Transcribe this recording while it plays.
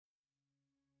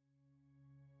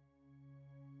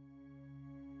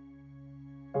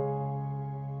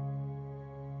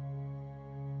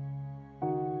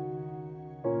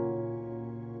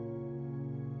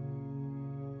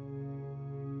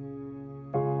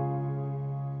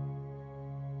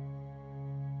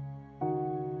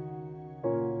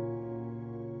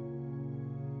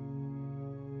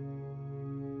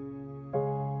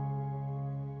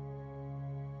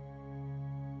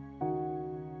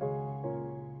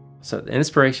So the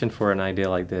inspiration for an idea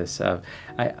like this,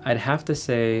 I'd have to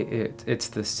say it's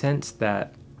the sense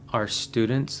that our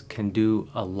students can do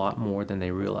a lot more than they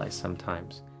realize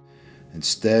sometimes.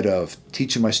 Instead of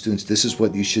teaching my students, this is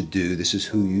what you should do, this is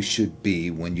who you should be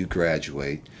when you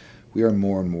graduate, we are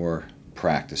more and more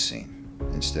practicing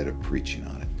instead of preaching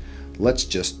on it. Let's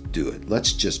just do it.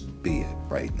 Let's just be it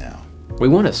right now. We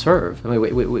want to serve. I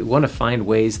mean, we want to find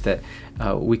ways that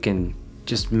we can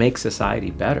just make society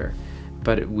better.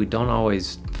 But we don't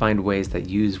always find ways that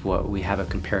use what we have a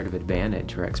comparative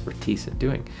advantage or expertise at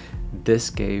doing. This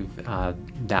gave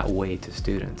that way to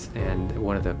students, and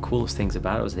one of the coolest things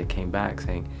about it was they came back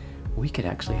saying, we could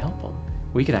actually help them.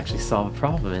 We could actually solve a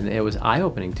problem, and it was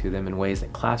eye-opening to them in ways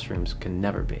that classrooms can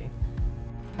never be.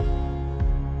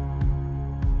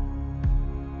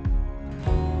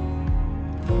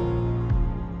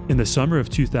 In the summer of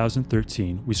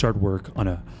 2013, we started work on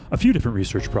a few different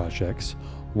research projects.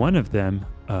 One of them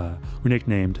we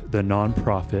nicknamed the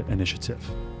Nonprofit Initiative.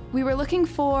 We were looking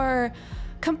for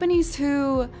companies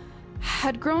who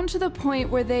had grown to the point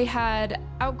where they had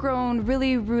outgrown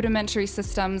really rudimentary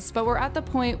systems, but were at the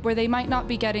point where they might not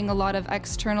be getting a lot of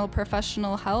external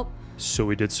professional help. So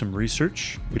we did some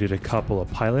research. We did a couple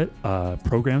of pilot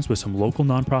programs with some local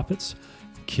nonprofits,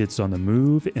 Kids on the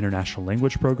Move, International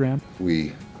Language Program.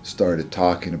 We started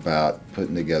talking about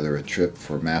putting together a trip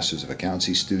for Masters of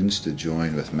Accountancy students to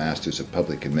join with Masters of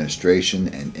Public Administration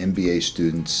and MBA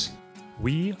students.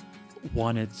 We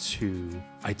wanted to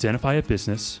identify a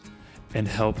business and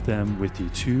help them with the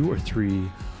 2 or 3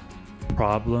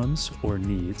 problems or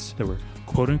needs that were,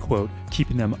 quote unquote,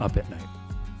 keeping them up at night.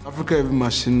 Africa Heavy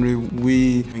Machinery,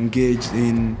 we engaged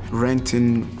in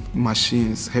renting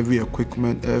machines, heavy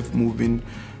equipment, earth-moving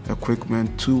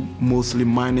equipment to mostly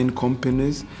mining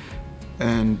companies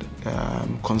and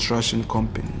construction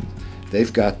companies.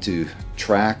 They've got to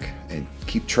track and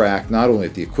keep track not only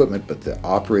of the equipment but the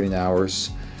operating hours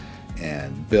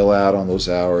and bill out on those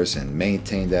hours and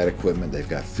maintain that equipment. They've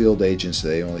got field agents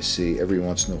they only see every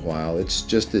once in a while. It's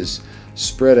just as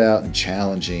spread out and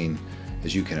challenging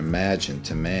as you can imagine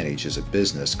to manage as a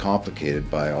business,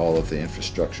 complicated by all of the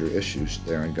infrastructure issues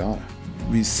there in Ghana.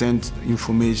 We sent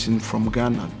information from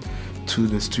Ghana to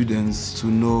the students to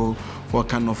know what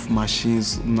kind of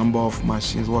machines, number of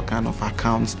machines, what kind of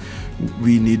accounts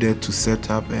we needed to set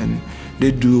up, and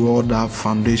they do all that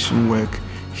foundation work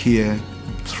here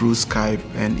through Skype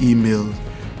and email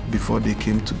before they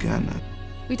came to Ghana.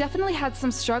 We definitely had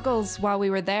some struggles while we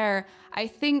were there. I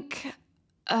think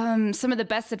some of the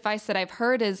best advice that I've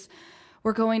heard is,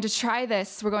 we're going to try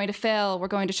this, we're going to fail, we're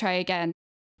going to try again.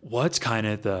 What's kind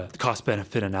of the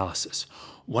cost-benefit analysis?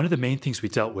 One of the main things we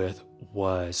dealt with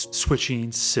was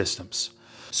switching systems.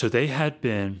 So they had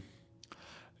been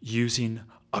using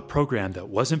a program that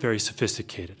wasn't very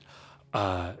sophisticated,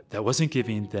 that wasn't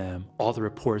giving them all the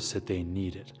reports that they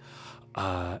needed.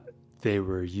 They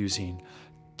were using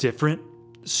different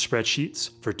spreadsheets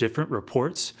for different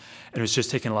reports, and it was just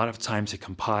taking a lot of time to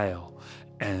compile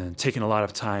and taking a lot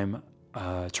of time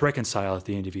to reconcile at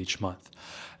the end of each month.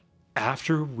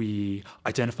 After we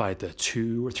identified the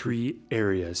 2 or 3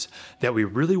 areas that we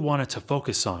really wanted to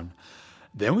focus on,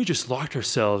 then we just locked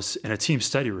ourselves in a team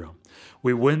study room.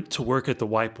 We went to work at the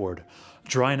whiteboard,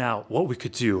 drawing out what we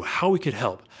could do, how we could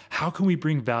help, how can we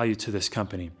bring value to this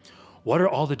company, what are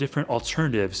all the different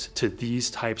alternatives to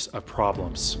these types of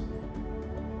problems.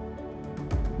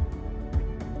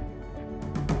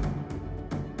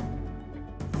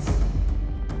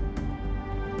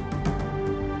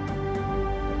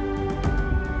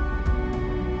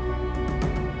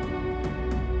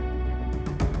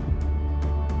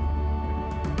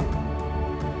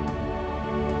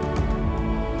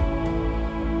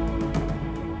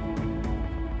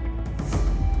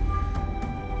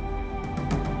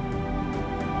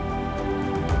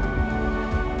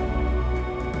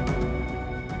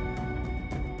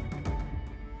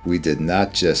 We did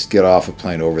not just get off a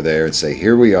plane over there and say,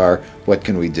 here we are, what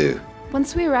can we do?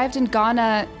 Once we arrived in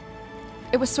Ghana,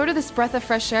 it was sort of this breath of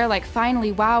fresh air, like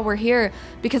finally, wow, we're here,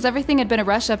 because everything had been a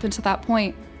rush up until that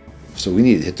point. So we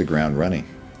needed to hit the ground running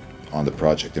on the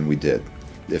project, and we did.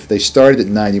 If they started at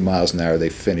 90 miles an hour, they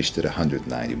finished at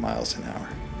 190 miles an hour.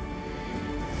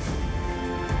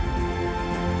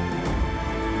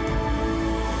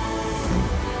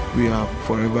 We are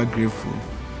forever grateful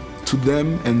to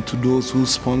them and to those who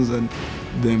sponsored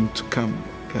them to come.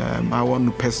 I want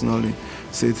to personally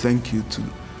say thank you to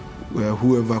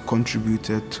whoever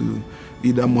contributed to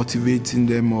either motivating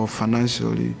them or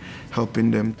financially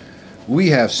helping them. We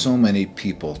have so many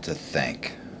people to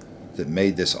thank that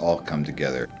made this all come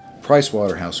together.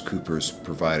 PricewaterhouseCoopers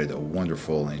provided a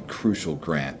wonderful and crucial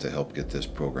grant to help get this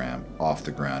program off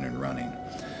the ground and running.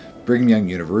 Brigham Young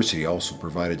University also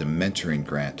provided a mentoring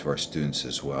grant to our students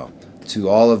as well. To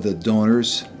all of the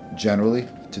donors generally,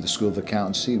 to the School of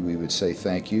Accountancy, we would say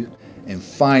thank you. And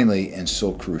finally, and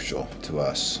so crucial to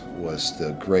us, was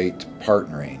the great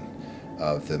partnering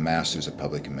of the Masters of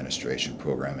Public Administration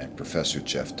program and Professor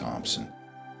Jeff Thompson.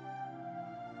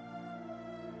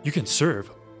 You can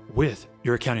serve with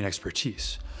your accounting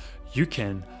expertise. You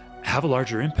can have a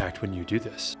larger impact when you do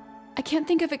this. I can't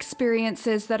think of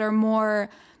experiences that are more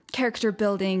character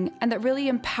building and that really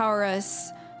empower us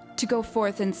to go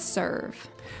forth and serve.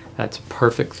 That's a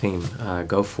perfect theme.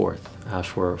 Go forth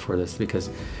for this, because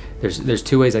there's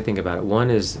two ways I think about it. One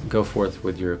is go forth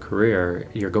with your career.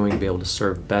 You're going to be able to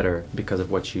serve better because of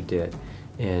what you did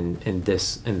in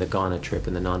the Ghana trip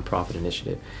and the nonprofit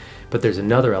initiative. But there's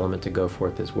another element to go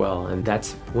forth as well, and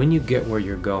that's when you get where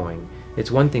you're going.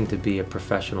 It's one thing to be a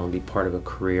professional and be part of a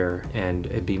career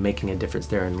and be making a difference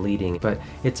there and leading, but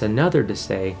it's another to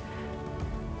say,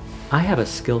 I have a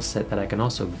skill set that I can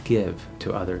also give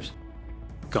to others.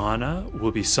 Ghana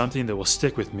will be something that will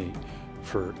stick with me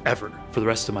forever, for the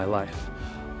rest of my life.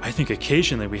 I think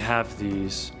occasionally we have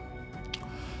these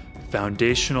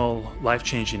foundational,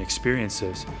 life-changing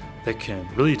experiences that can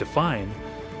really define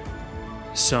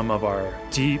some of our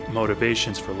deep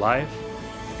motivations for life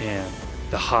and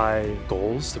the high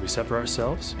goals that we set for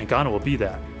ourselves. And Ghana will be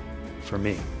that for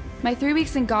me. My 3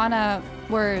 weeks in Ghana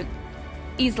were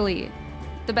easily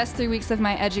the best 3 weeks of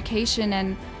my education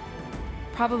and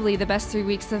probably the best 3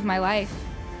 weeks of my life.